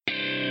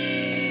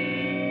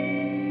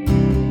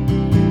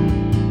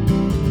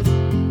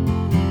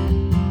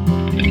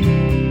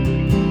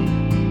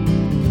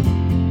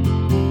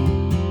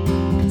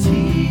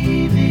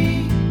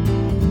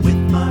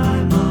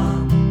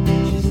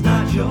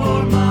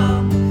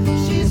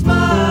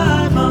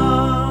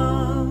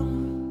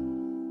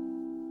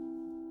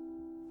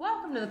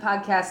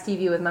podcast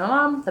TV with my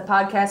mom, the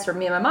podcast where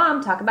me and my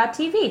mom talk about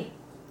TV.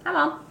 Hi,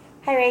 Mom.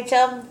 Hi,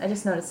 Rachel. I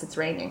just noticed it's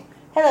raining.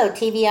 Hello,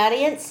 TV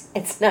audience.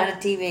 It's not a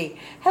TV.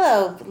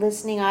 Hello,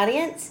 listening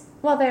audience.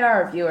 Well, they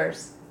are our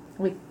viewers.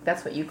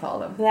 That's what you call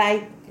them.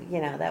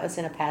 That was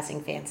in a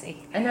passing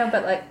fancy. I know,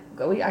 but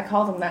I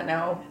call them that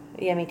now.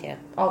 Yeah, me too.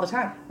 All the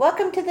time.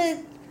 Welcome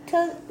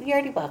you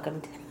already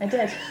welcomed. I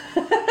did.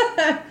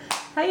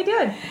 How you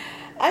doing?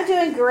 I'm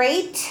doing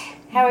great.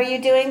 How are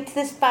you doing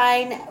this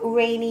fine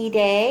rainy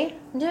day?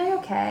 I'm doing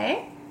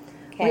okay.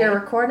 We are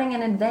recording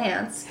in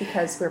advance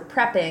because we're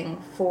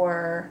prepping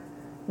for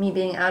me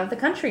being out of the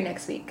country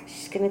next week.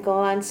 She's going to go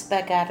on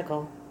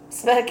sabbatical.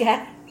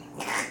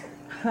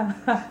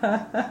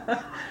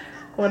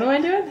 What am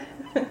I doing?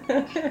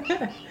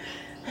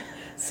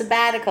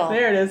 Sabbatical.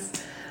 There it is.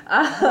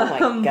 Oh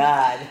my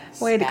God.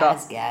 Way to go.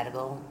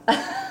 Sabbatical.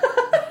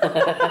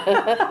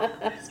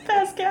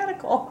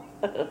 Spascatical.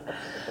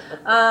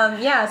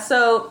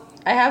 So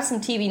I have some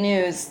TV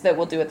news that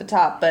we'll do at the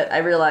top, but I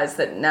realize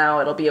that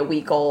now it'll be a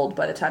week old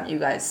by the time you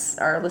guys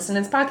are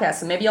listening to this podcast,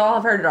 so maybe you all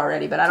have heard it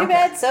already, but I don't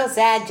care. Too bad, so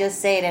sad, just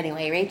say it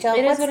anyway. Rachel,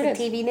 what's the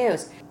TV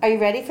news? Are you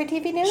ready for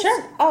TV news?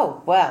 Sure.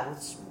 Oh, well,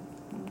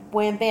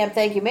 wham, bam,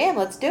 thank you, ma'am,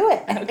 let's do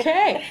it.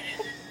 Okay.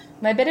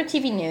 My bit of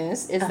TV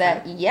news is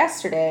that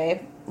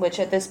yesterday, which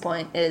at this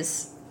point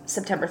is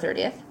September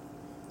 30th,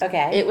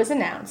 okay, it was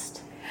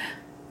announced.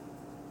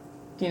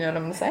 Do you know what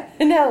I'm going to say?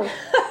 No.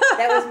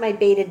 That was my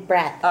bated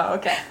breath. Oh,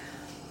 okay.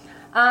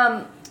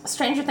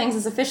 Stranger Things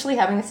is officially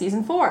having a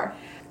season 4.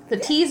 The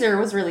teaser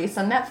was released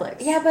on Netflix.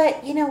 Yeah,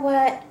 but you know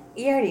what?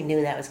 You already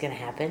knew that was going to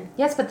happen.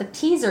 Yes, but the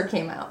teaser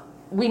came out.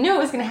 We knew it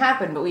was going to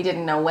happen, but we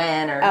didn't know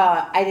when or...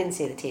 Oh, I didn't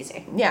see the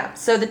teaser. Yeah,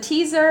 so the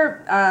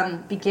teaser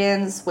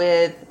begins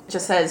with,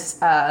 just says,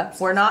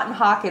 we're not in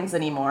Hawkins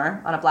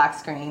anymore on a black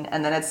screen,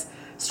 and then it's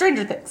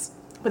Stranger Things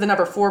with a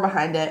number 4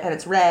 behind it, and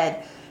it's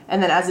red,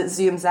 and then as it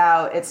zooms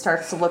out, it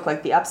starts to look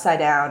like the Upside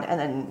Down, and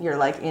then you're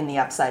like in the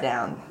Upside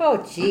Down. Oh,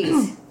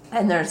 jeez.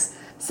 And there's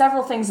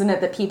several things in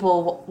it that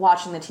people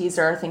watching the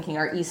teaser are thinking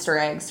are Easter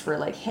eggs for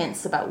like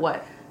hints about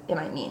what it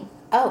might mean.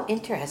 Oh,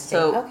 interesting.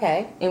 So,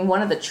 okay. In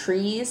one of the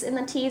trees in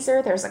the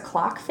teaser, there's a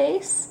clock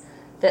face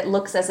that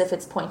looks as if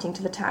it's pointing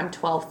to the time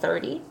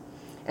 12:30.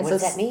 And what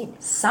does that mean?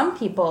 Some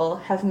people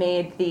have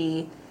made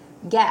the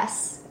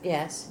guess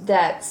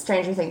that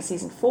Stranger Things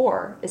Season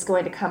 4 is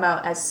going to come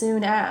out as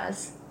soon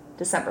as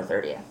December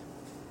 30th.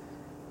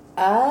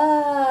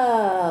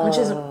 Oh. Which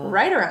is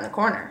right around the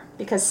corner.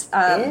 Because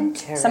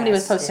somebody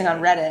was posting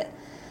on Reddit,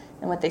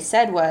 and what they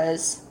said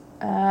was...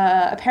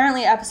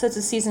 apparently episodes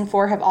of Season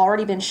 4 have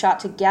already been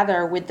shot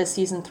together with the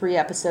Season 3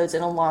 episodes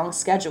in a long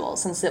schedule,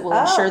 since it will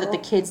ensure that the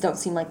kids don't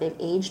seem like they've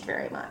aged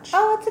very much.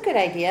 Oh, that's a good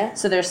idea.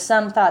 So there's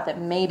some thought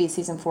that maybe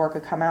Season 4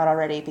 could come out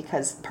already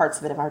because parts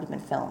of it have already been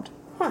filmed.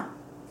 Huh.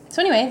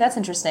 So anyway, that's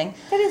interesting.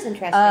 That is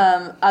interesting.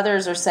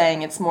 Others are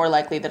saying it's more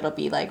likely that it'll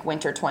be like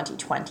winter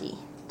 2020,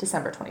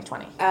 December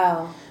 2020.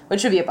 Oh.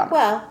 Which would be a bummer.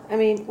 Well, I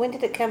mean, when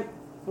did it come...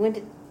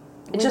 It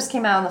just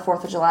came out on the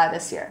 4th of July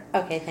this year.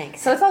 Okay, thanks.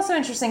 So it's also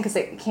interesting because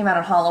it came out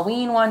on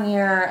Halloween one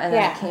year, and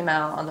then it came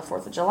out on the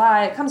 4th of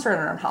July. It comes right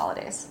around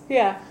holidays.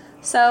 Yeah.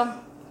 So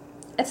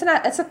it's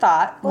a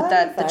thought with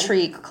the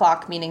tree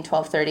clock meaning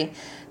 12:30.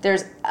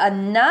 There's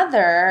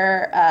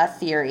another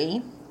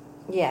theory.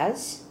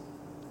 Yes.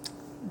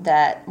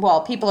 That,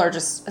 people are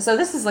just... So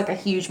this is like a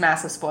huge,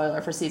 massive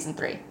spoiler for Season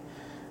 3.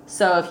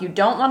 So if you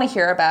don't want to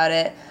hear about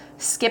it,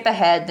 skip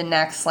ahead the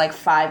next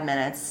 5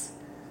 minutes.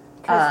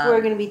 Because we're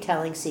going to be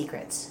telling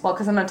secrets. Well,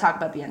 because I'm going to talk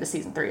about the end of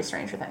Season 3 of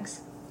Stranger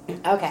Things.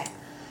 Okay.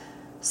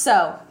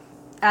 So,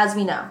 as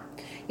we know.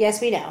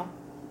 Yes, we know.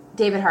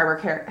 David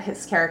Harbour,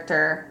 his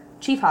character,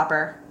 Chief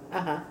Hopper,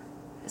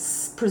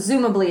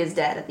 presumably is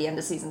dead at the end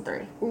of Season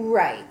 3.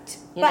 Right.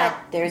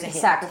 There's a hint.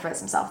 Sacrifice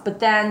himself. But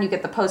then you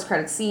get the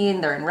post-credit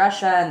scene, they're in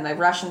Russia, and the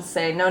Russians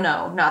say, no,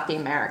 not the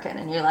American.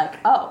 And you're like,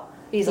 oh.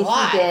 He's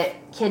alive. He get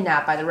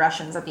kidnapped by the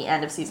Russians at the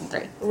end of Season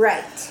 3.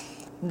 Right.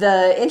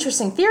 The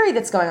interesting theory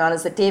that's going on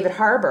is that David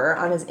Harbour,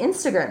 on his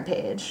Instagram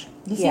page,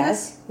 you see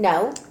this?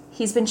 No.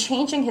 He's been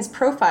changing his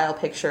profile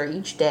picture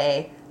each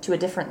day to a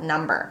different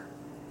number.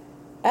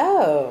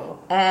 Oh.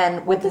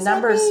 And with the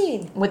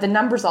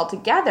numbers all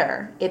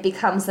together, it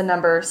becomes the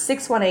number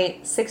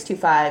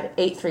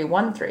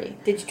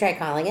 618-625-8313. Did you try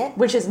calling it?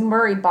 Which is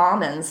Murray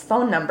Bauman's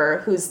phone number,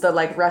 who's the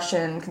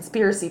Russian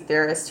conspiracy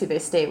theorist who they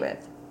stay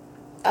with.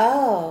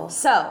 Oh.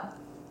 So,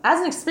 as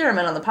an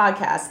experiment on the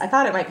podcast, I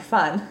thought it might be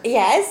fun.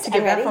 Yes, to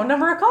give that phone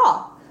number a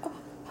call. Oh,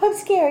 I'm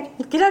scared.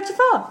 Get out your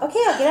phone.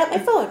 Okay, I'll get out my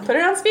phone. Put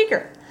it on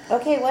speaker.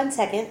 Okay, 1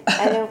 second.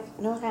 I don't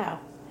know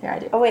how. Here, I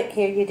do. Oh, wait,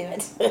 here, you do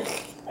it.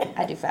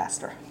 I do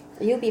faster.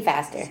 You be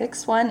faster.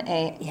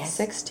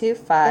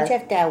 618-625. Don't you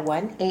have to dial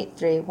 1?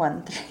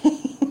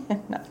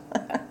 8313. No.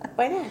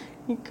 Why not?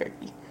 You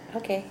cookie.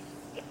 Okay.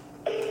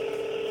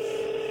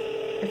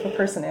 If a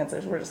person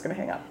answers, we're just going to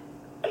hang up.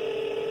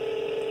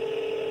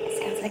 It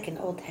sounds like an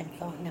old-time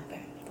phone number.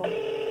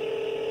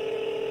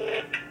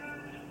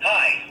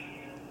 Hi.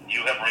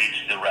 You have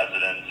reached the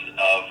residence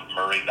of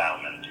Murray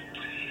Bauman.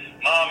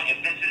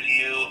 If this is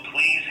you,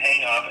 please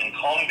hang up and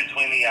call me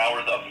between the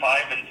hours of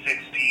 5 and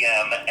 6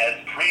 p.m. as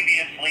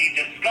previously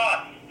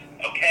discussed,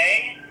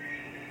 okay?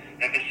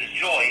 And this is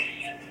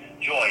Joyce.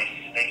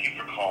 Joyce, thank you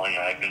for calling.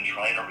 I've been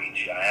trying to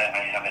reach you.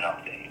 I have an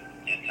update.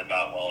 It's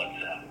about,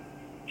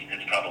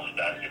 it's probably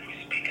best if we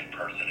speak in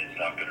person. It's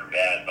not good or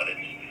bad, but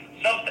it's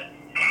something.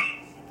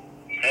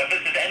 If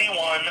this is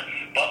anyone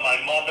but my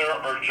mother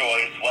or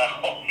Joyce,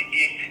 well,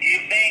 you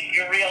think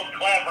you're real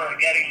clever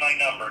getting my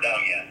number,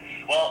 don't you?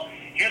 Well,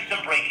 here's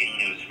some breaking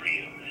news for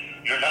you.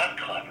 You're not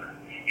clever.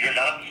 You're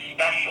not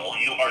special.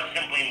 You are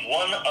simply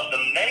one of the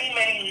many,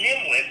 many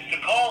nimwits to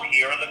call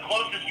here, and the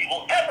closest you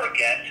will ever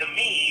get to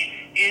me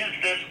is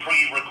this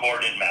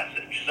pre-recorded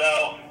message.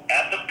 So,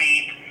 at the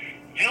beep,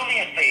 do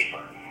me a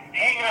favor.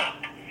 Hang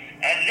up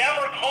and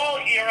never call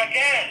here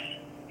again.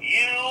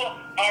 You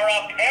are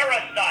a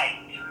parasite.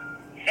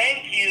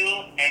 Thank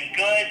you and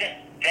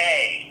good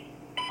day.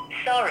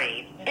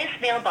 Sorry, this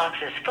mailbox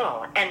is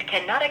full and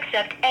cannot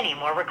accept any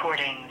more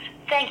recordings.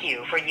 Thank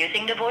you for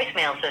using the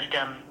voicemail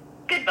system.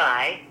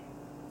 Goodbye.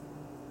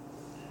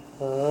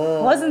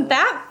 Oh. Wasn't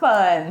that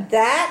fun?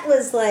 That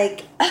was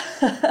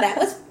that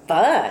was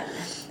fun.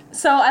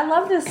 So I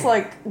love this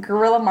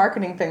guerrilla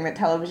marketing thing that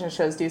television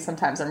shows do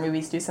sometimes or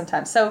movies do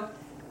sometimes. So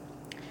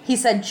he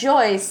said,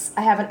 Joyce,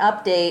 I have an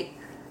update.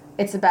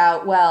 It's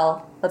about,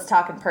 let's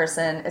talk in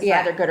person. It's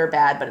neither good or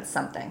bad, but it's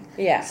something.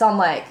 Yeah. So I'm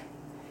like,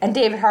 and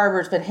David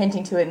Harbour's been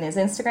hinting to it in his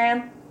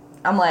Instagram.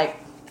 I'm like,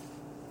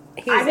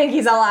 I think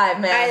he's alive,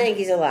 man. I think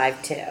he's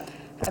alive too.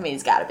 I mean,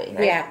 he's got to be,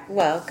 right? Yeah,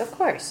 well, of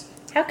course.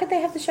 How could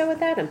they have the show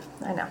without him?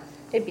 I know.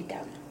 It'd be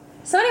dumb.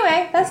 So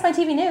anyway, that's my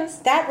TV news.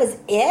 That was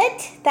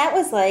it? That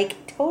was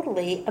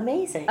totally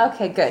amazing.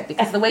 Okay, good.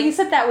 Because the way you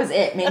said that was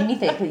it made me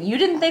think that you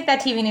didn't think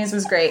that TV news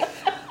was great.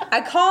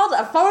 I called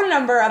a phone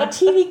number of a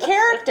TV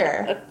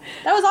character.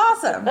 That was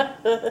awesome.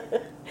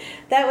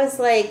 That was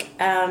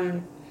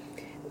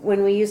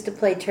when we used to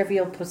play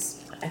Trivial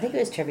Pursuit. I think it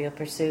was Trivial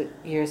Pursuit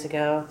years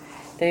ago.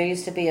 There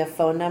used to be a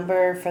phone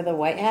number for the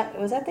White House.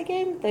 Was that the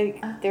game?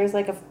 There was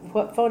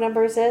what phone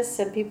number is this?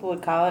 And people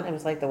would call it, and it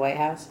was the White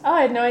House. Oh,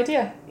 I had no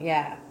idea.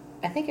 Yeah.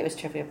 I think it was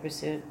Trivial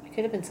Pursuit. It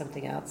could have been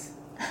something else.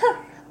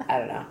 I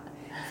don't know.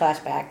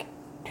 Flashback.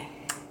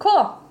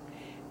 Cool.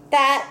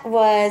 That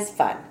was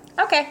fun.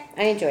 Okay.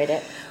 I enjoyed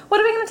it.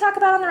 What are we going to talk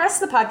about on the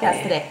rest of the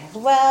podcast today?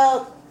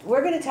 Well,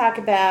 we're going to talk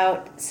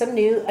about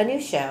a new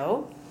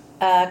show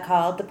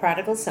called The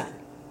Prodigal Son.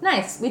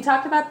 Nice. We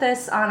talked about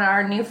this on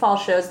our new fall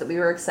shows that we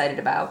were excited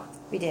about.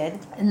 We did.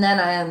 And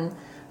then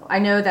I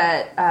know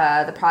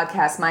that the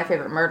podcast My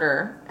Favorite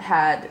Murder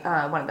had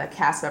one of the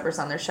cast members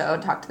on their show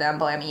and talked to them,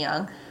 Bellamy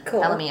Young.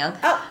 Cool. Bellamy Young.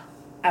 Oh,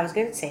 I was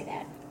going to say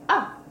that.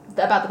 Oh,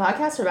 about the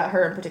podcast or about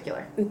her in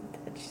particular?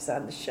 She's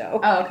on the show.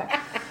 Oh, okay.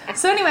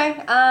 So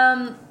anyway,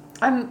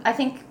 I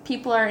think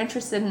people are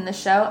interested in the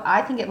show.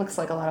 I think it looks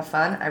like a lot of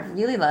fun. I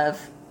really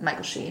love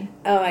Michael Sheen.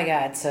 Oh my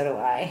God, so do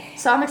I.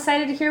 So I'm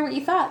excited to hear what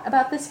you thought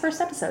about this first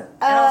episode,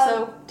 and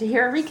also to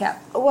hear a recap.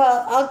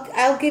 Well,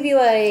 I'll give you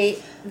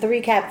the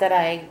recap that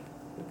I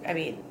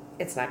mean,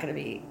 it's not going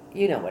to be,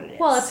 you know what it is.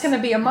 Well, it's going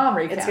to be a mom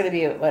recap. It's going to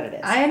be what it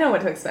is. I know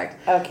what to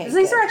expect. Okay,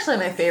 These are actually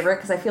my favorite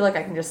because I feel like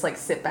I can just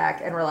sit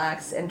back and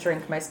relax and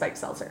drink my spiked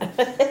seltzer.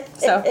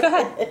 So go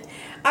ahead.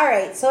 All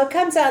right, so it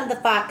comes on the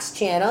Fox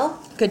channel.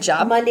 Good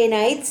job. Monday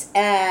nights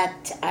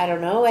at, I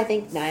don't know, I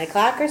think 9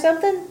 o'clock or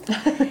something.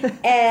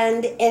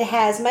 And it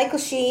has Michael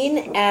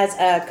Sheen as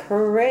a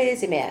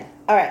crazy man.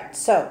 All right,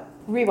 so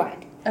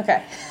rewind.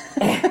 Okay.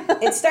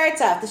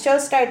 The show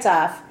starts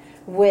off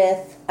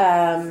with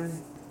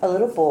a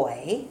little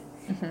boy,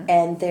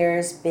 and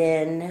there's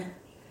been,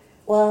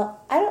 I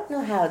don't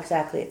know how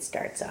exactly it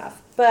starts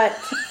off, but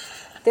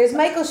there's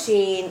Michael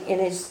Sheen in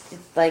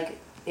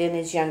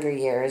his younger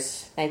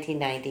years,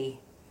 1990.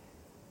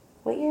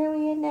 What year are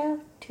we in now?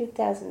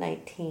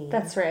 2019.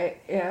 That's right,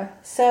 yeah.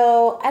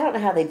 So, I don't know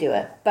how they do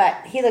it, but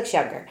he looks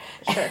younger.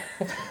 Sure.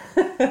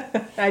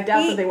 I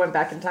doubt that they went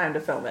back in time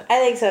to film it. I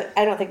think so.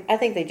 I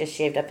think they just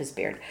shaved up his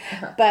beard.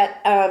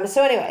 But,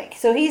 so anyway,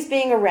 so he's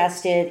being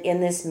arrested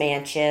in this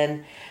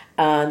mansion.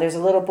 There's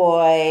a little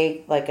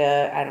boy,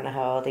 I don't know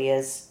how old he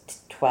is,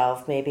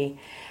 12 maybe,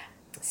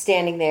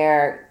 standing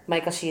there.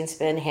 Michael Sheen's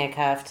been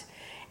handcuffed,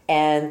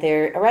 and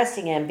they're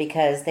arresting him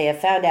because they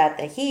have found out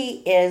that he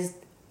is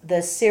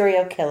the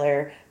serial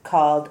killer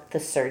called the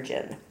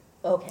Surgeon.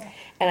 Okay.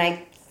 And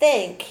I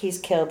think he's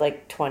killed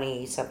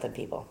 20-something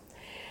people.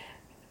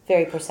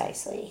 Very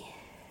precisely.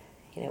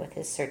 With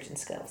his surgeon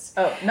skills.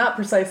 Oh, not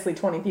precisely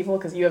 20 people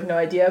because you have no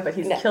idea, but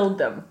he's killed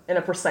them in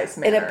a precise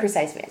manner. In a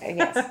precise manner,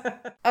 yes.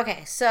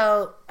 Okay,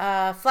 so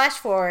flash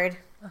forward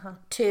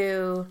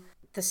to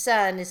the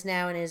son is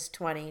now in his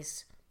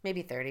 20s,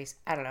 maybe 30s.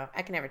 I don't know.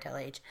 I can never tell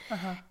age.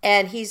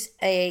 And he's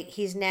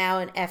now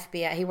an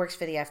FBI. He works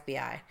for the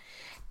FBI.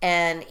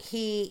 And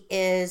he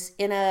is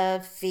in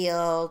a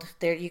field.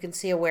 There you can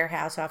see a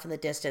warehouse off in the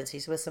distance.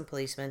 He's with some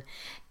policemen.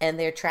 And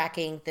they're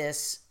tracking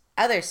this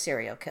other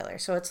serial killer.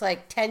 So it's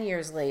 10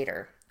 years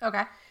later.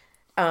 Okay.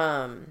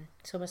 So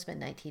it must have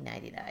been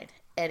 1999.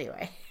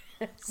 Anyway.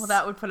 Well,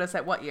 that would put us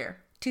at what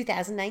year?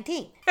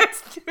 2019.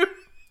 It's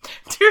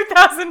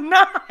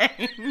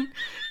 2009.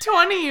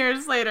 20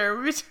 years later,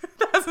 it'll be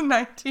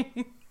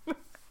 2019. I'm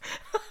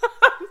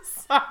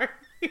sorry.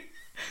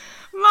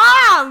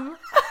 Mom!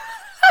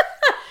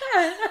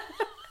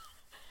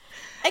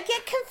 I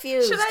get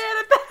confused. Should I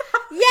edit that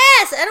out?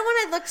 Yes! I don't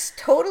want to look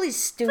totally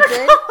stupid.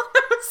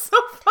 That was so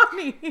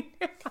funny.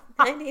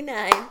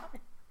 99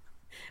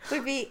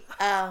 would be...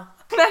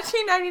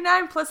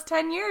 1999 plus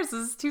 10 years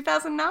is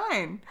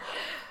 2009.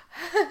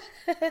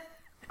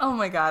 Oh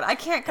my god, I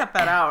can't cut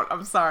that out.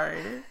 I'm sorry.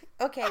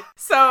 Okay.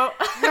 So,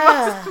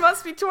 it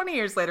must be 20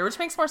 years later, which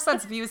makes more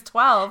sense if he was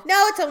 12.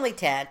 No, it's only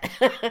 10.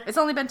 It's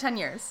only been 10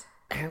 years.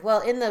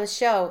 Well, in the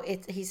show,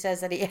 he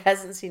says that he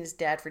hasn't seen his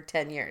dad for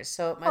 10 years.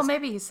 So it must... Well,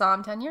 maybe he saw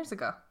him 10 years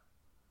ago.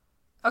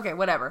 Okay,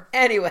 whatever.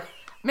 Anyway.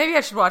 Maybe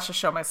I should watch the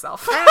show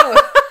myself. Anyway.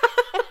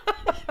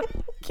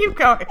 Keep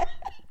going.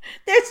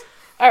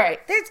 All right.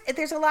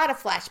 There's a lot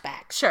of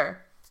flashbacks.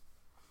 Sure.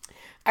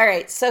 All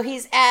right. So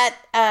he's at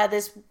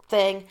this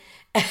thing.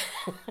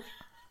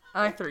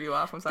 I threw you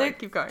off. I'm sorry.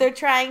 Keep going. They're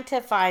trying to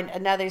find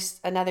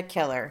another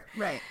killer.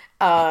 Right.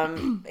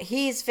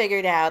 He's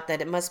figured out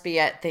that it must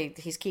be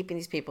he's keeping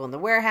these people in the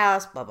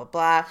warehouse, blah, blah,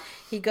 blah.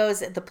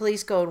 The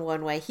police go in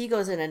one way. He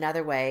goes in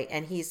another way,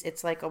 and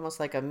it's like almost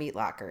like a meat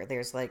locker.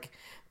 There's like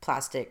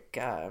plastic,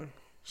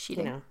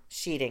 Sheeting.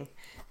 Sheeting.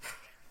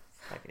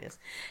 Fuck it is.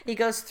 He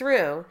goes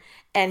through,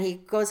 and he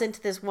goes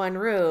into this one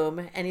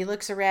room, and he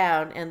looks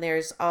around, and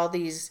there's all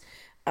these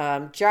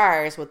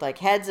jars with like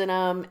heads in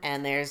them,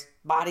 and there's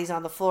bodies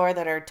on the floor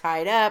that are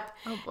tied up.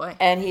 Oh boy.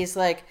 And he's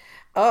like,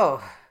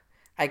 oh,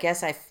 I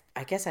guess I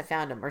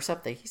found him or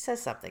something. He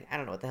says something. I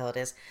don't know what the hell it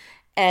is.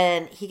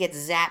 And he gets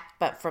zapped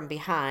but from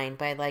behind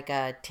by like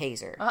a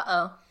taser.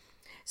 Uh-oh.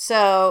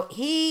 So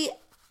he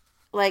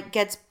like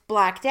gets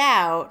blacked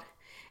out,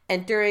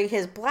 and during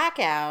his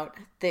blackout,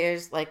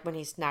 there's like when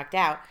he's knocked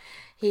out,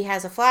 he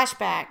has a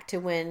flashback to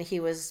when he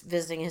was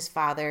visiting his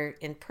father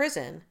in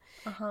prison.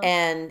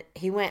 And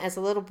he went as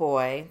a little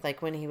boy,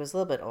 like when he was a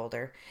little bit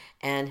older,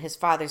 and his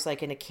father's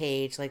like in a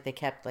cage, like they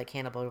kept like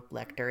Hannibal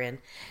Lecter in,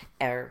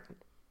 or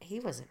he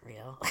wasn't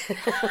real.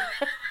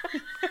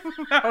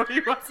 No, he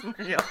wasn't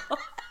real.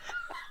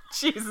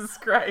 Jesus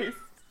Christ.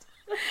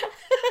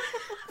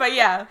 But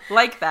yeah,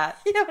 like that.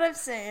 You know what I'm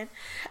saying?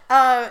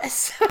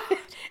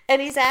 And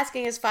he's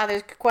asking his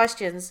father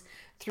questions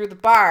through the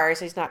bars.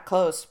 He's not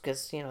close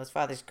because, his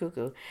father's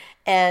cuckoo.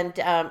 And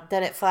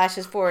then it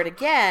flashes forward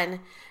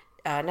again.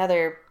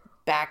 Another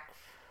back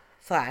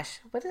flash.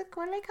 What do they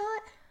call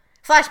it?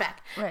 Flashback.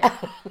 Right.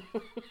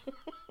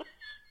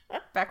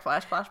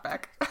 Backflash,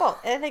 flashback. Well,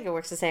 I think it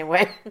works the same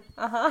way.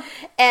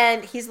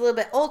 And he's a little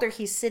bit older.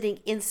 He's sitting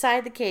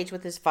inside the cage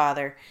with his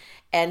father,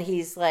 and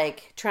he's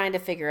like trying to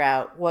figure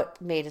out what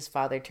made his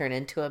father turn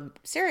into a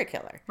serial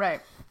killer.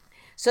 Right.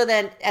 So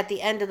then at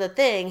the end of the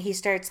thing, he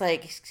starts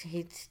like,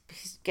 he's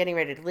getting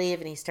ready to leave,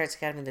 and he starts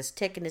having this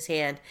tick in his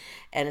hand,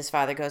 and his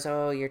father goes,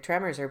 oh, your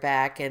tremors are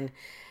back. And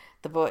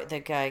I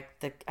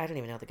don't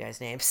even know the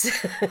guy's name,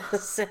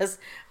 says,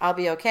 I'll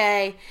be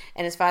okay.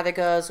 And his father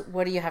goes,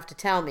 what do you have to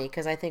tell me?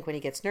 Because I think when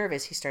he gets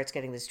nervous, he starts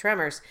getting these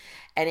tremors.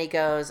 And he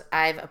goes,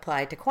 I've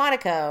applied to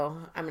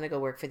Quantico. I'm going to go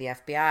work for the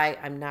FBI.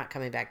 I'm not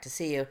coming back to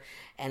see you.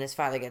 And his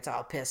father gets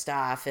all pissed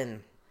off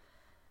and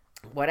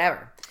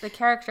whatever. The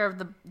character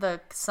of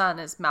the son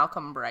is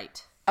Malcolm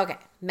Bright. Okay,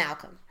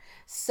 Malcolm.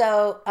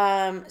 So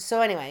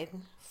anyway,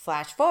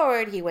 flash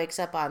forward, he wakes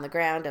up on the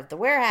ground of the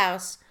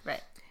warehouse. Right.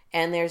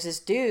 And there's this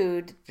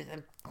dude.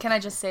 Can I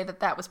just say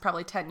that was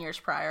probably 10 years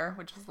prior,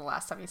 which was the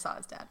last time he saw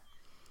his dad.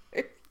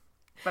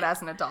 But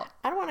as an adult.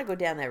 I don't want to go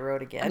down that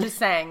road again. I'm just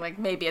saying, like,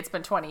 maybe it's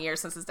been 20 years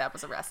since his dad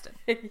was arrested.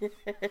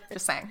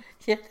 Just saying.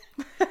 Yeah.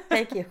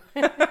 Thank you.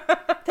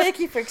 Thank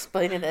you for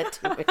explaining that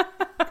to me.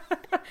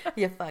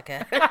 You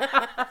fucker.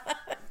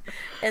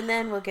 And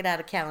then we'll get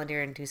out a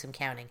calendar and do some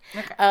counting.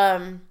 Okay.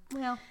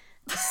 Well.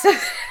 So...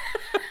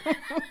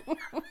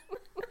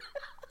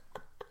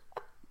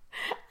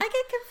 I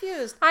get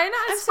confused. I know.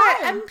 I'm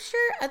sorry. I'm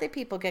sure other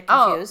people get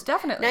confused. Oh,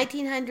 definitely.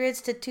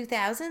 1900s to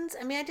 2000s.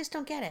 I mean, I just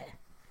don't get it.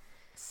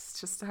 It's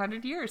just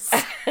 100 years.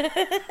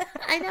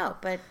 I know,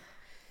 but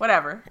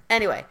whatever.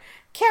 Anyway,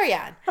 carry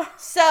on.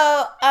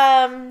 So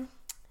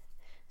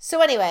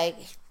anyway,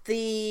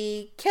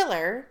 the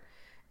killer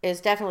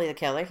is definitely the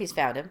killer. He's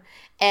found him,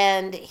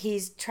 and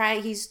he's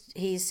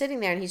sitting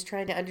there, and he's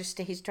trying to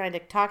understand. He's trying to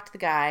talk to the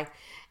guy,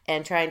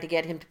 and trying to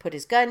get him to put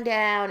his gun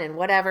down and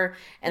whatever.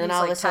 And then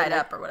all of a sudden, tied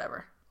up or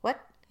whatever. What?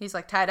 He's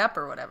like tied up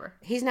or whatever.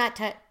 He's not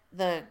tied.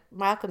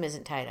 Malcolm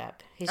isn't tied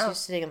up. He's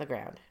just sitting on the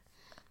ground.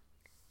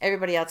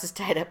 Everybody else is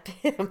tied up to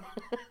him.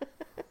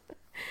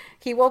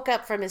 He woke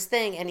up from his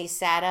thing and he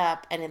sat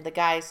up, and then the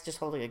guy's just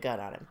holding a gun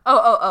on him.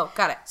 Oh,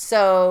 got it.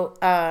 So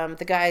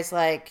the guy's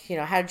like,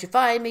 how did you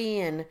find me?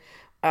 And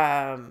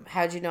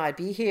how did you know I'd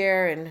be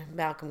here? And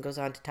Malcolm goes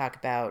on to talk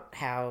about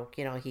how,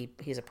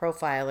 he's a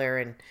profiler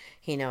and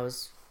he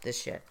knows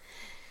this shit.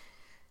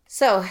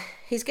 So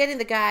he's getting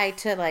the guy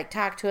to like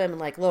talk to him and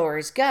like lower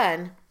his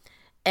gun.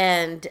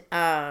 And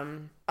all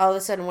of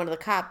a sudden one of the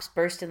cops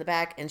bursts in the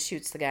back and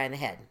shoots the guy in the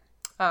head.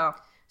 Oh.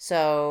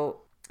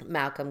 So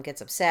Malcolm gets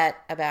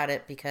upset about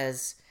it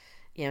because,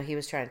 he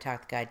was trying to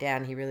talk the guy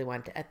down. He really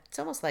wanted to, it's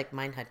almost like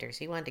Mindhunters.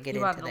 He wanted to get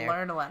into there. He wanted to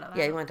learn a lot of that.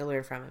 Yeah, he wanted to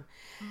learn from him.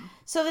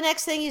 So the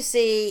next thing you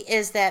see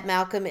is that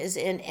Malcolm is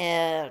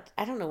I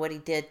don't know what he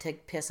did to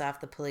piss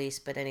off the police,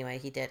 but anyway,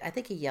 he did. I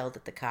think he yelled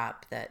at the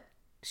cop that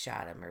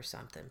shot him or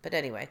something. But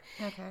anyway,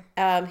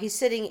 Okay. he's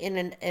sitting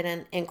in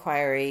an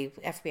inquiry,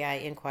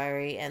 FBI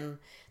inquiry, and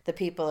the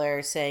people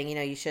are saying,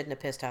 you shouldn't have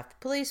pissed off the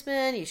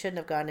policeman. You shouldn't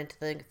have gone into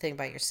the thing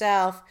by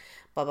yourself.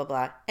 Blah blah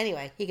blah.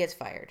 Anyway, he gets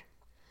fired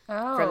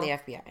from the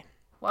FBI.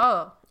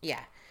 Whoa. Yeah.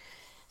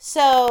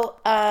 So,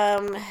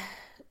 a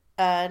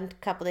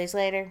couple days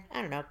later, I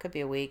don't know, it could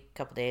be a week,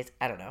 couple days,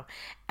 I don't know.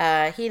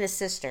 He and his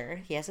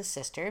sister, he has a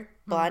sister,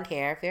 blonde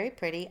hair, very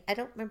pretty. I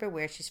don't remember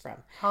where she's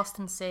from.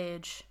 Halston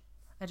Sage.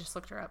 I just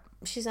looked her up.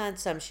 She's on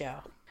some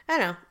show. I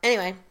don't know.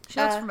 Anyway. She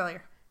looks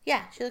familiar.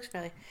 Yeah, she looks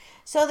familiar.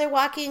 So they're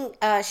walking,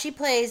 she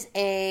plays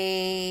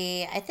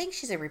I think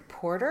she's a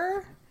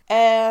reporter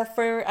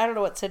for, I don't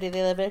know what city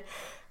they live in.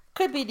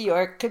 Could be New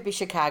York, could be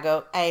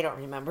Chicago. I don't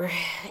remember.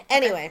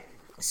 Anyway,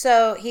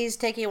 so he's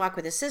taking a walk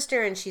with his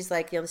sister, and she's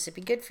like, this would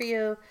be good for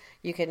you.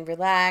 You can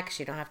relax.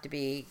 You don't have to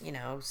be,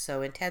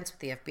 so intense with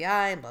the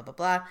FBI and blah, blah,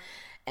 blah.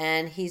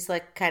 And he's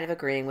like kind of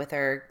agreeing with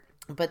her.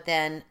 But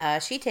then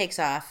she takes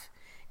off,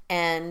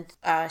 and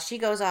she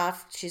goes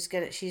off. She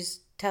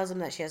tells him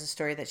that she has a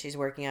story that she's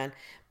working on.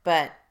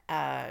 But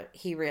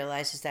he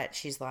realizes that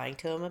she's lying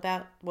to him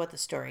about what the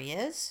story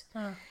is.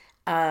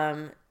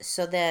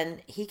 So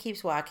then he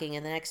keeps walking,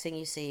 and the next thing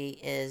you see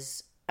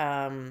is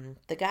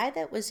the guy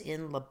that was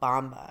in La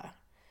Bamba.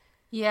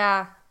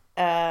 Yeah.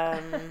 I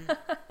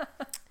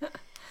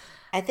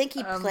think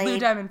he played Lou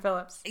Diamond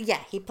Phillips. Yeah,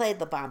 he played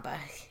La Bamba.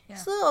 Yeah.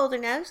 He's a little older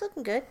now. He's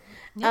looking good.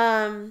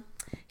 Yeah.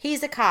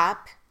 He's a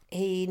cop.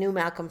 He knew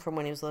Malcolm from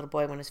when he was a little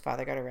boy when his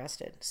father got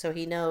arrested. So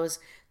he knows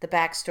the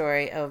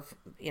backstory of,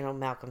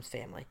 Malcolm's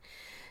family.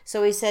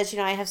 So he says,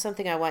 I have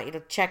something I want you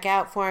to check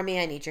out for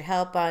me. I need your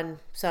help on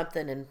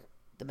something. And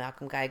the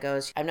Malcolm guy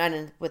goes, I'm not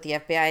with the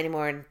FBI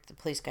anymore. And the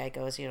police guy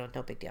goes, no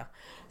big deal.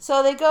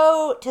 So they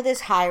go to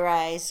this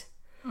high-rise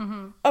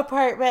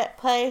apartment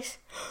place.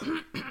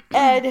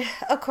 And,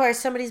 of course,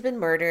 somebody's been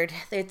murdered.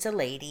 It's a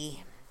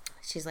lady.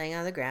 She's laying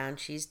on the ground.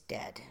 She's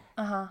dead.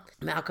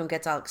 Malcolm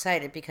gets all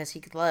excited because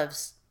he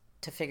loves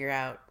to figure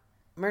out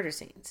murder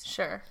scenes.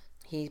 Sure.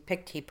 He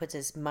puts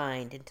his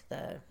mind into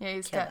the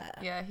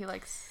killer. He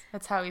likes,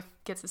 that's how he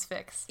gets his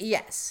fix.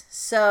 Yes.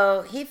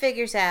 So he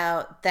figures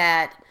out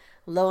that,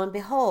 lo and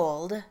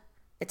behold,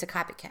 it's a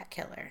copycat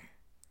killer.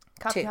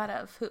 Copycat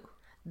of who?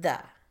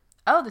 The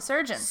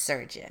surgeon.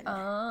 Surgeon.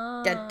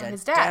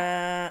 His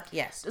dad.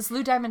 Yes. Does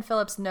Lou Diamond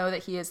Phillips know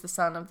that he is the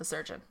son of the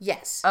surgeon?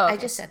 Yes. Oh, okay. I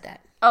just said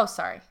that. Oh,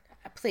 sorry.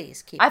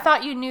 Please keep. I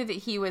thought you knew that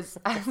he was.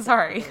 I'm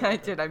sorry. I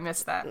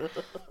missed that.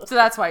 So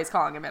that's why he's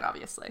calling him in,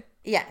 obviously.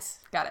 Yes.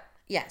 Got it.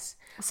 Yes.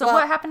 So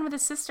what happened with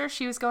his sister?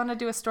 She was going to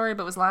do a story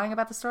but was lying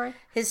about the story?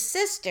 His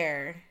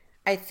sister,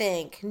 I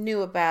think,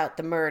 knew about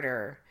the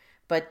murder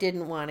but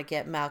didn't want to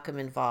get Malcolm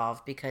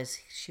involved because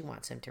she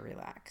wants him to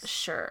relax.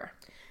 Sure.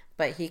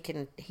 But he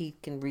can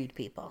read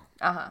people.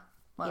 Well,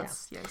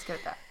 he's good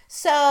at that.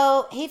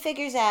 So he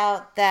figures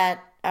out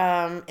that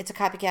it's a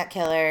copycat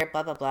killer,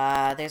 blah, blah,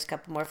 blah. There's a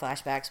couple more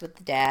flashbacks with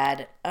the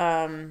dad.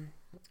 And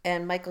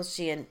Michael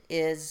Sheen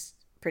is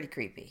pretty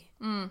creepy.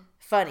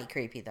 Funny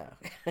creepy, though.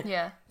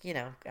 Yeah.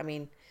 I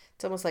mean,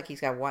 it's almost like he's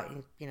got white,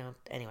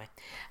 anyway.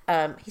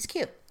 He's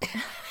cute.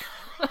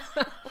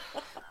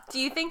 Do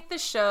you think the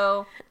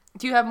show...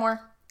 Do you have more?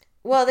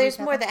 Well, there's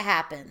more that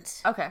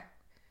happens. Okay.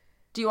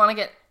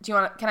 Can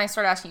I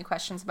start asking you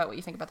questions about what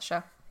you think about the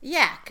show?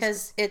 Yeah,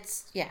 because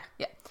it's a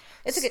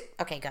good,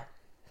 okay, go.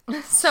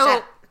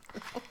 So,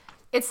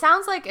 it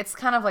sounds like it's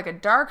kind of like a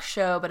dark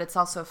show, but it's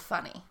also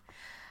funny.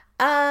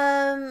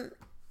 Yeah,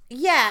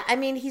 I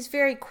mean, he's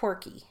very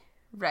quirky.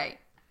 Right.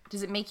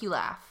 Does it make you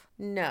laugh?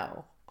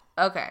 No.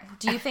 Okay.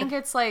 Do you think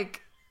it's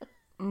like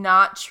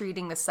not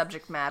treating the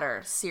subject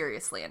matter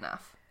seriously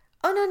enough?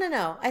 Oh,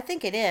 no. I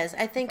think it is.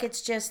 I think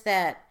it's just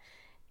that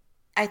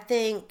I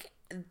think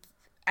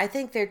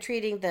they're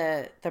treating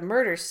the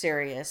murder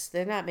serious.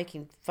 They're not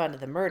making fun of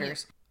the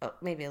murders. Yeah. Oh,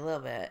 maybe a little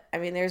bit. I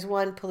mean, there's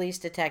one police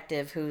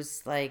detective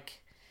who's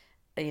like,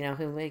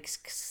 who makes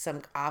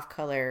some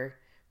off-color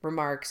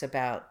remarks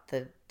about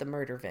the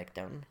murder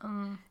victim.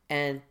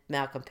 And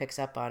Malcolm picks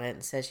up on it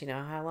and says,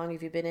 how long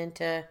have you been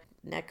into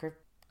like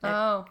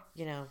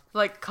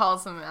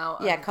calls him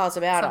out. Yeah, calls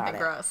him out on it.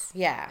 Something gross.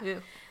 Yeah.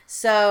 Ew.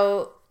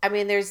 So, I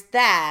mean, there's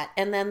that,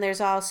 and then there's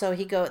also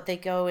they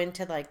go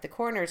into like the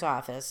coroner's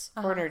office,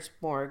 coroner's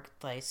morgue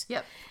place.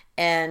 Yep.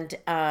 And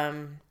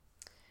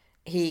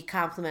he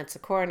compliments the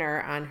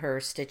coroner on her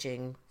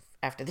stitching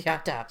after the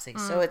autopsy.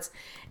 So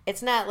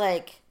it's not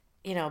like,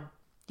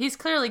 he's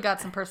clearly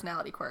got some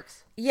personality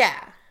quirks.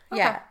 Yeah.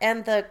 Okay. Yeah.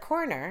 And the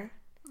coroner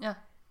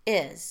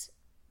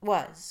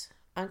was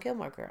on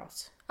Gilmore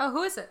Girls. Oh,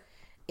 who is it?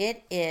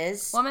 It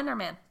is Woman or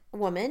man?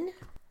 Woman.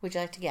 Would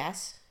you like to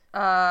guess?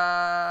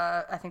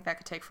 I think that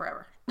could take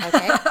forever.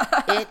 Okay.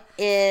 It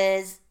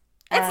is...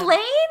 it's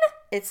Lane?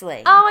 It's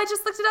Lane. Oh, I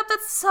just looked it up.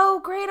 That's so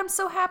great. I'm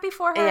so happy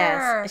for her.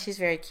 Yes, she's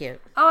very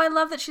cute. Oh, I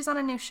love that she's on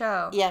a new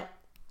show. Yep.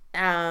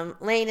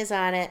 Lane is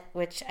on it,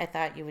 which I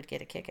thought you would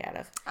get a kick out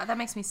of. That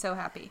makes me so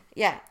happy.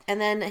 Yeah,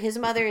 and then his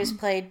mother is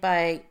played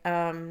by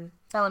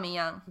Bellamy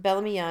Young.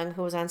 Bellamy Young,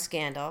 who was on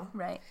Scandal.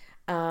 Right.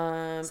 So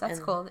that's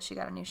and- cool that she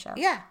got a new show.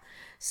 Yeah.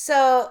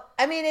 So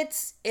I mean,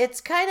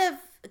 it's kind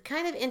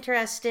of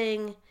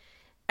interesting.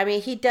 I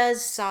mean, he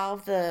does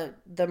solve the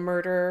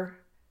murder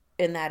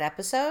in that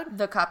episode.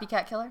 The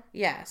copycat killer?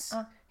 Yes,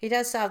 he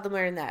does solve the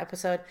murder in that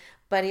episode,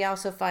 but he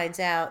also finds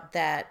out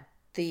that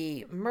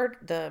the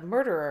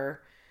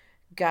murderer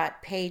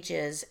got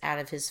pages out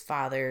of his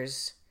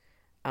father's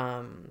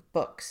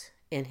books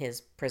in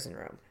his prison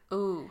room.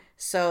 Ooh.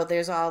 So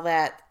there's all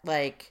that,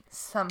 like,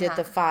 Somehow. did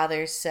the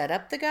father set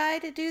up the guy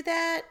to do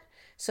that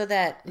so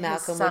that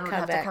Malcolm His son would have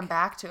come back? to come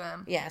back to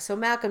him. Yeah, so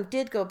Malcolm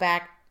did go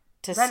back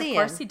to Right, see of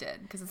course him. he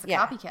did, because it's a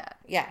Yeah. copycat.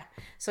 Yeah,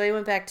 so he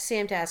went back to see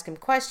him to ask him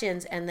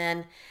questions, and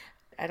then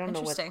I don't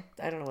know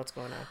what's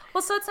going on.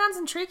 Well, so it sounds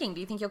intriguing. Do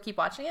you think you'll keep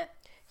watching it?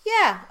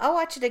 Yeah, I'll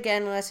watch it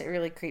again unless it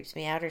really creeps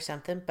me out or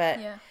something. But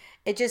Yeah.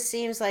 it just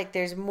seems like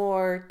there's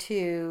more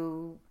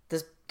to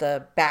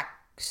the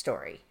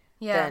backstory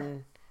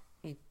than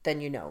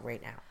you know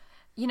right now.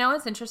 You know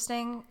what's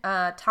interesting?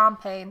 Tom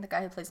Payne, the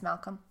guy who plays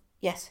Malcolm,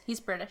 Yes. he's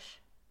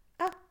British.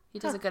 Oh, He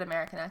does a good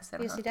American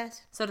accent. yes, he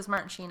does. So does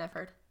Martin Sheen, I've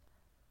heard.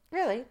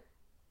 Really?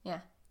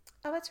 Yeah.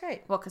 Oh, that's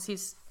right. Well, because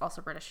he's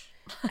also British.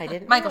 I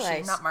didn't Michael realize.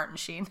 Sheen, not Martin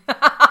Sheen.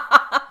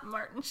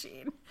 Martin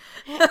Sheen.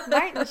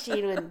 Martin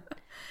Sheen would.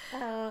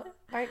 Oh,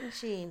 Martin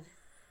Sheen.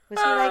 Was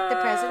he like the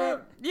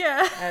president?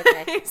 Yeah.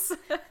 Okay.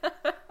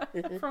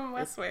 He's from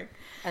West Wing.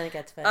 I think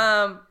that's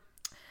funny.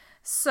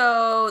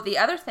 So the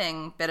other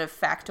bit of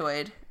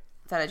factoid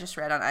that I just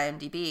read on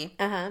IMDb,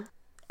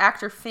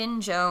 actor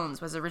Finn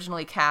Jones was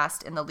originally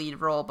cast in the lead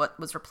role, but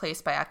was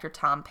replaced by actor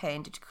Tom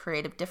Payne due to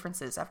creative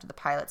differences after the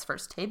pilot's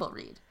first table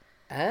read.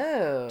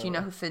 Oh. Do you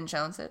know who Finn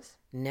Jones is?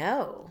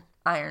 No.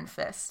 Iron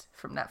Fist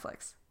from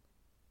Netflix.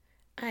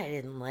 I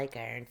didn't like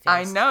Iron Fist.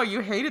 I know,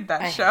 you hated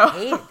that I show.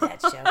 hated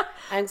that show.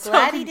 I'm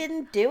glad he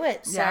didn't do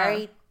it.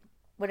 Sorry.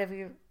 Whatever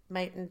you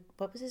might.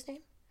 What was his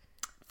name?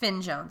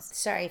 Finn Jones.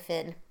 Sorry,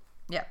 Finn.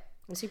 Yeah.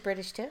 Was he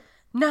British too?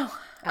 No.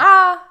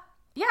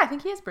 Yeah, I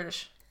think he is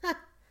British. Huh.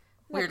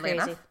 Weirdly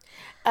Crazy.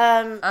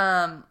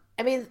 enough.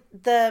 I mean,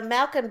 the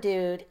Malcolm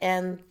dude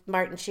and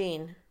Martin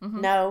Sheen.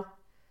 No.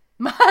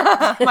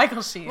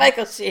 Michael Sheen.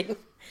 Michael Sheen.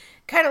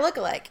 Kind of look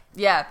alike.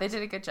 Yeah, they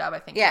did a good job, I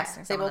think. Yeah,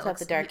 casting they someone both that have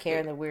the looks- dark hair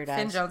and the weird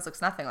Finn eyes. Jones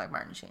looks nothing like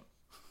Martin Sheen.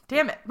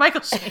 Damn it,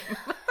 Michael Sheen.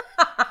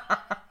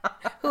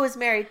 Who was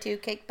married to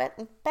Kate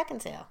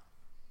Beckinsale.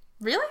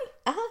 Really?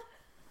 Uh-huh.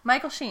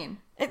 Michael Sheen.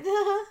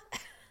 Uh-huh.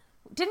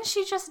 Didn't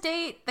she just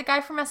date the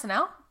guy from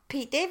SNL?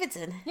 Pete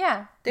Davidson.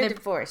 Yeah. They're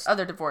divorced. Oh,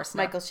 they're divorced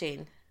now. Michael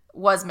Sheen.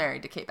 Was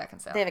married to Kate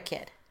Beckinsale. They have a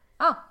kid.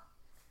 Oh.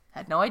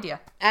 Had no idea.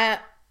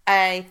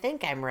 I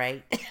think I'm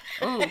right.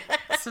 Ooh.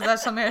 So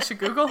that's something I should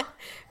Google?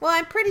 Well,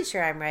 I'm pretty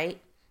sure I'm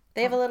right.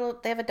 They have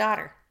a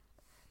daughter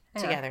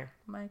Hang on. together.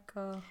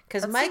 Michael.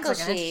 Because That seems Michael like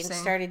an Sheen interesting-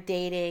 started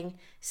dating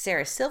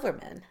Sarah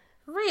Silverman.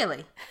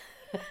 Really?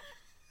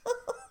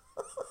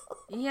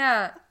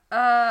 Yeah.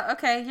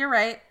 Okay, you're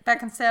right.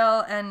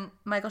 Beckinsale and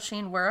Michael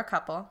Sheen were a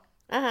couple.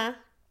 Uh-huh.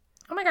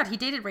 Oh my god, he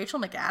dated Rachel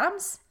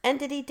McAdams? And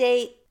did he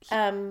date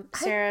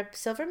Sarah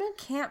Silverman?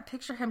 Can't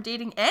picture him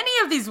dating any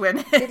of these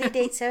women. Did he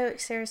date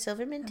Sarah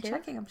Silverman too?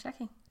 I'm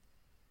checking.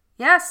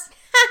 Yes.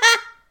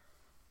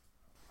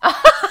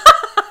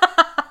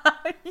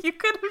 You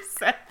could have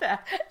said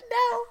that.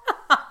 No.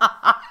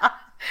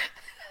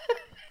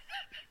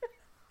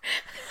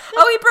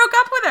 Oh, he broke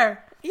up with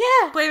her.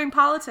 Yeah. Blaming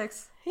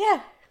politics.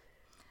 Yeah.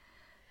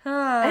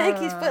 I think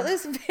he's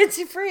footloose and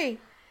fancy free.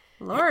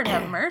 Lord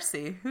have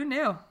mercy. Who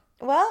knew?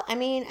 Well, I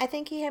mean, I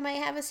think he might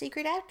have a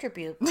secret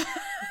attribute.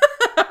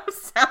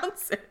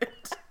 Sounds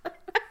it.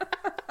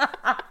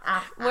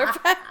 More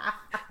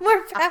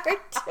power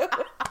to it.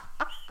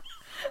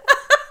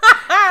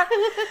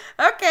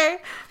 Okay.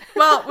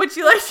 Well, would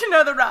you like to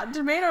know the Rotten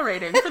Tomato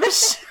rating for the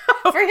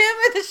show? For him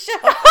or the show?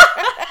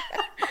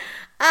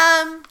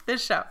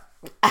 This show.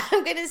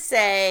 I'm gonna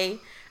say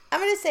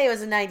it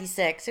was a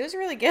 96. It was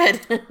really good.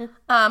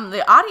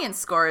 The audience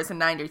score is a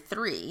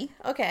 93,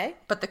 Okay.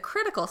 but the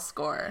critical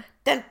score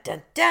Dun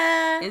dun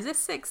dun. is a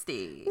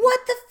 60. What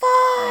the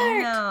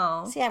fuck?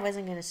 No. See, I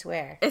wasn't gonna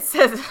swear. It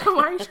says, why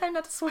are you trying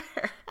not to swear?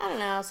 I don't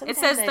know. It Sometimes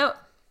says, though,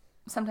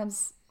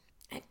 sometimes,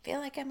 I feel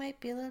like I might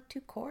be a little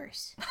too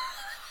coarse.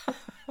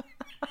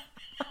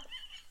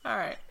 all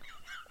right.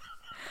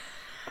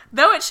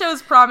 Though it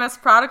shows promise,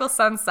 Prodigal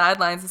Son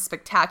sidelines a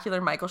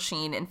spectacular Michael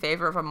Sheen in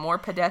favor of a more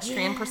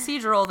pedestrian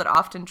procedural that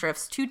often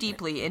drifts too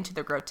deeply into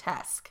the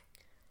grotesque.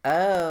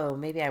 Oh,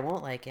 maybe I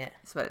won't like it.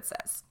 That's what it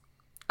says.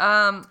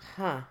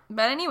 Huh.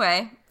 But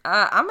anyway,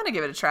 I'm gonna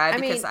give it a try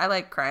because mean, I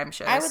like crime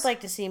shows. I would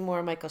like to see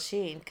more Michael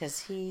Sheen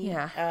because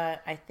Yeah.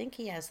 I think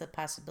he has the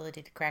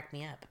possibility to crack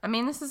me up. I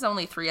mean, this is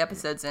only 3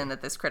 episodes in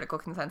that this critical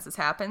consensus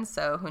happens,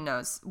 so who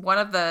knows? One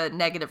of the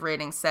negative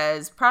ratings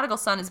says, Prodigal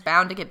Son is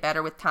bound to get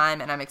better with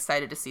time, and I'm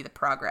excited to see the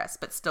progress,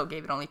 but still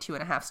gave it only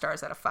 2.5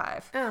 stars out of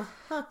 5. Oh,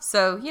 huh.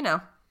 So, you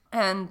know.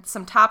 And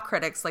some top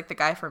critics, like the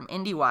guy from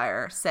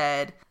IndieWire,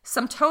 said,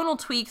 some tonal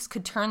tweaks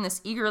could turn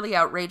this eagerly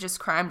outrageous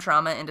crime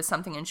drama into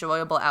something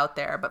enjoyable out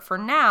there, but for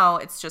now,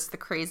 it's just the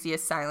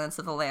craziest Silence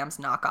of the Lambs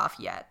knockoff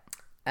yet.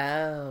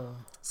 Oh.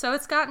 So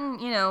it's gotten,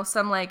 you know,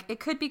 some like,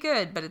 it could be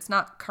good, but it's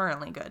not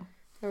currently good.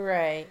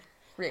 Right.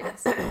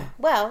 Ratings.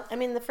 Well, I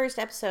mean, the first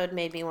episode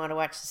made me want to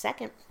watch the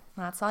second.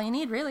 That's all you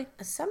need, really.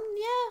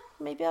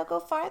 Maybe I'll go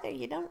farther.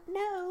 You don't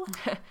know.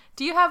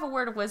 Do you have a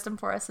word of wisdom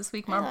for us this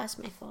week, I Mom? lost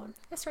my phone.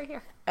 It's right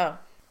here. Oh.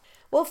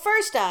 Well,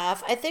 first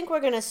off, I think we're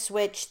going to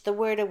switch the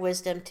word of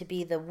wisdom to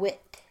be the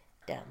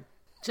witdom.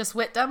 Just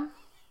witdom?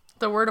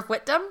 The word of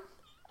witdom?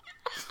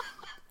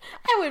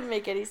 That wouldn't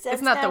make any sense.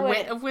 Isn't that the would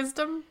wit it? of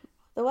wisdom?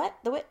 The what?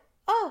 The wit?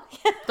 Oh,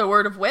 The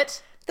word of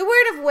wit? the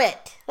word of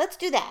wit. Let's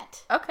do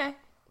that. Okay.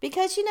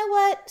 Because you know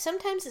what?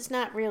 Sometimes it's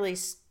not really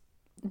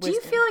Do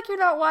you feel like you're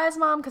not wise,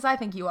 Mom? Because I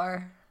think you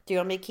are. Do you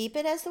want me to keep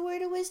it as the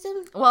word of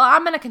wisdom? Well,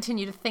 I'm going to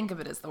continue to think of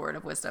it as the word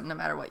of wisdom, no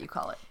matter what you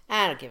call it.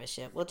 I don't give a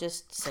shit. We'll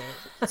just say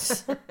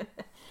it.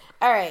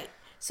 All right.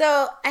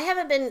 So I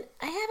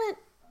haven't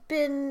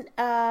been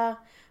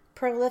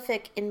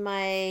prolific in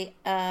my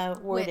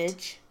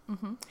wordage.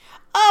 Mm-hmm.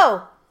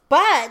 Oh,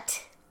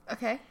 but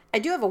Okay. I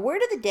do have a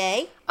word of the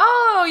day.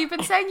 Oh, you've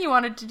been saying you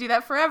wanted to do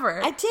that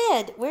forever. I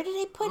did. Where did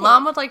I put it?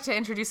 Mom would like to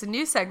introduce a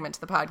new segment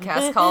to the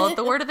podcast called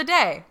The Word of the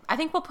Day. I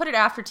think we'll put it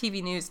after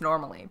TV news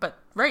normally, but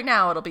right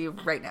now it'll be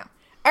right now.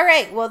 All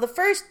right. Well,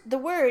 the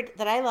word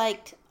that I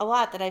liked a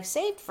lot that I've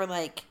saved for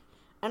like,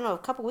 I don't know, a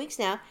couple weeks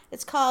now,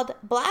 it's called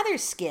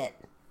blatherskit.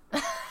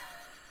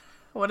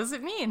 What does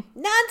it mean?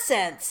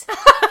 Nonsense.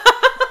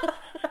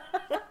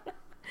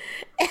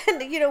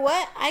 And you know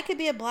what? I could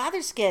be a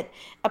blatherskit,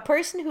 a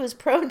person who is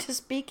prone to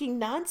speaking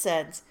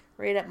nonsense.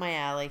 Right up my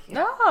alley.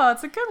 Oh,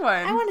 it's a good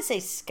one. I want to say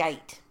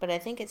skite, but I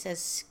think it says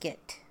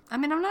skit. I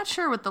mean, I'm not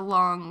sure what the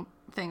long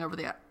thing over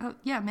the... Oh,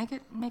 yeah, make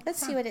it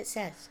Let's see what it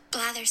says.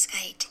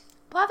 Blatherskite.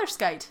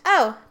 Blatherskite.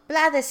 Oh,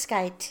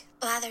 blatherskite.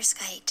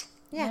 Blatherskite.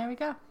 Yeah. There we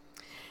go.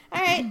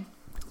 All right.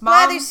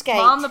 Mom, Blatherskite.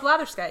 Mom the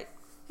blatherskite.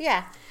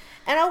 Yeah.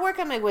 And I'll work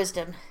on my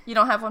wisdom. You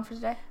don't have one for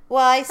today?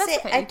 Well, I okay,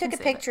 I you took can a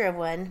save picture of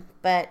one,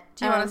 but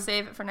Do you want to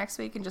save it for next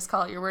week and just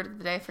call it your word of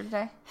the day for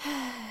today?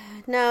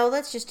 no,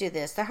 let's just do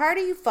this. The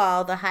harder you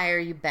fall, the higher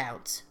you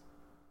bounce.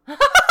 And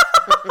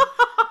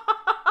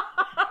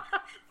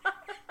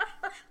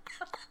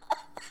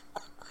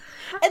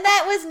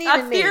that wasn't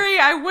even A me. theory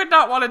I would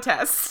not want to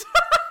test.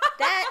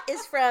 That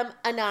is from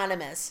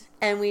Anonymous,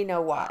 and we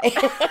know why.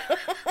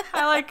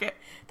 I like it.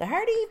 The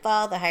harder you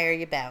fall, the higher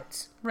you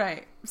bounce.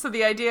 Right. So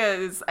the idea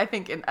is, I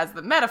think, as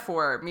the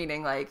metaphor,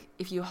 meaning like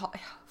if you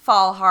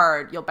fall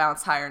hard, you'll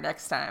bounce higher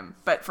next time.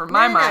 But for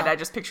my mind, I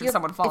just pictured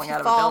someone falling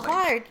out of a building. If you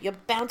fall hard, you'll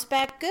bounce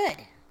back good.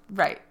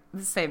 Right.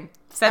 The same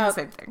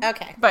thing.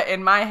 Okay. But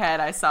in my head,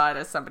 I saw it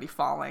as somebody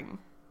falling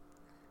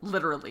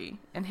literally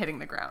and hitting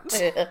the ground.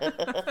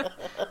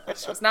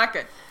 Which was not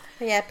good.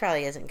 Yeah, it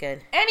probably isn't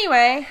good.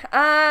 Anyway,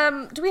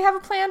 do we have a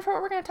plan for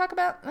what we're going to talk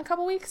about in a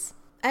couple weeks?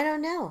 I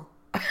don't know.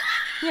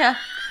 Yeah.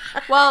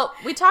 Well,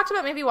 we talked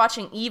about maybe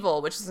watching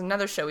Evil, which is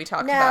another show we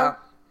talked about.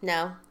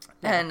 No.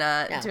 And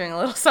doing a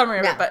little summary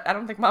of it, but I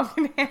don't think Mom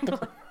can handle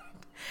it.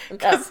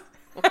 I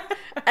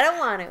don't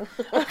want to.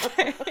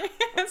 Okay.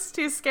 It's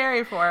too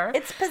scary for her.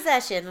 It's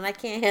possession, and I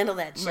can't handle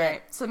that shit.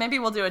 Right. So maybe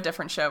we'll do a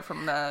different show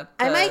from the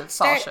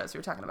fall shows we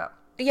were talking about.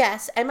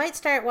 Yes, I might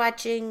start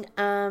watching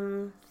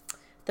the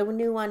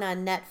new one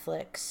on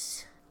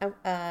Netflix.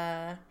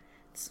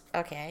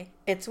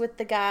 It's with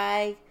the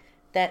guy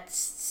that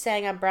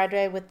sang on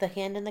Broadway with the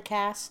hand in the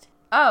cast.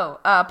 Oh,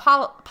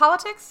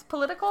 politics?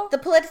 Political? The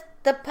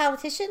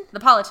politician? The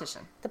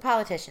Politician. The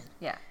Politician.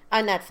 Yeah.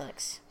 On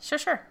Netflix.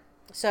 Sure.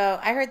 So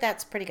I heard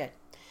that's pretty good.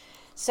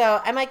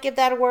 So I might give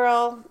that a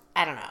whirl.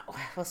 I don't know.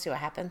 We'll see what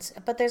happens.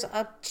 But there's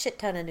a shit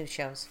ton of new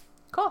shows.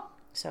 Cool.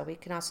 So we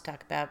can also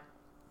talk about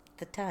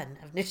the ton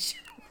of new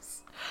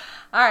shows.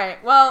 All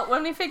right. Well,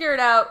 when we figure it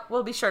out,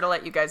 we'll be sure to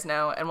let you guys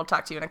know, and we'll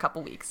talk to you in a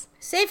couple weeks.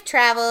 Safe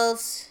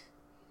travels.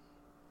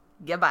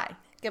 Goodbye.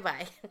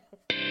 Goodbye.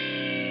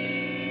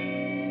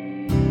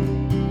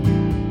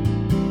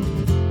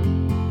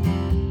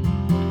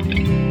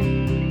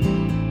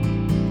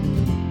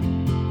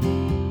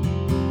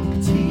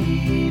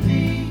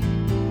 TV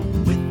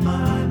with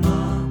my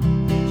mom.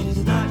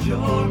 She's not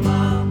your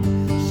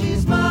mom.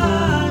 She's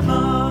my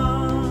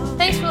mom.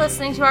 Thanks for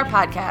listening to our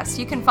podcast.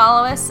 You can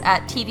follow us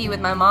at TV with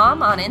my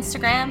mom on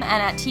Instagram and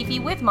at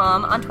TV with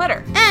mom on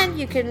Twitter. And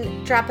you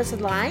can drop us a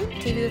line,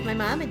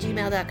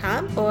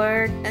 tvwithmymom@gmail.com,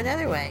 or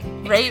another way.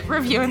 Rate,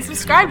 review, and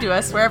subscribe to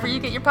us wherever you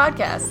get your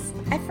podcasts.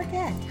 I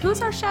forget.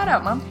 Who's our shout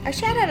out, Mom? Our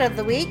shout out of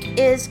the week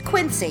is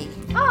Quincy.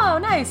 Oh,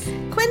 nice.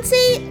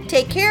 Quincy,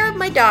 take care of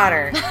my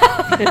daughter.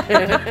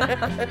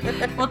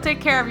 We'll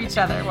take care of each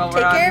other while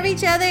Take we're care on of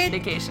each other.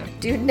 vacation.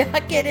 Do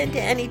not get into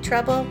any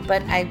trouble,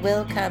 but I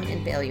will come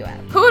and bail you out.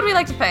 Who would we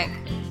like to thank?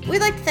 We'd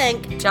like to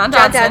thank John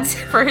Dodson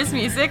for his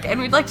music, and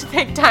we'd like to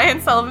thank Diane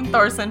Sullivan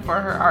Thorson for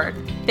her art.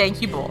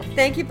 Thank you both.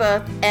 Thank you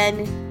both,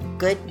 and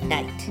good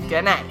night.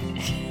 Good night.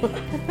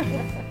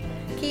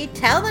 Can you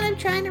tell that I'm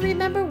trying to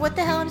remember what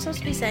the hell I'm supposed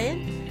to be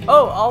saying?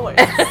 Oh, always.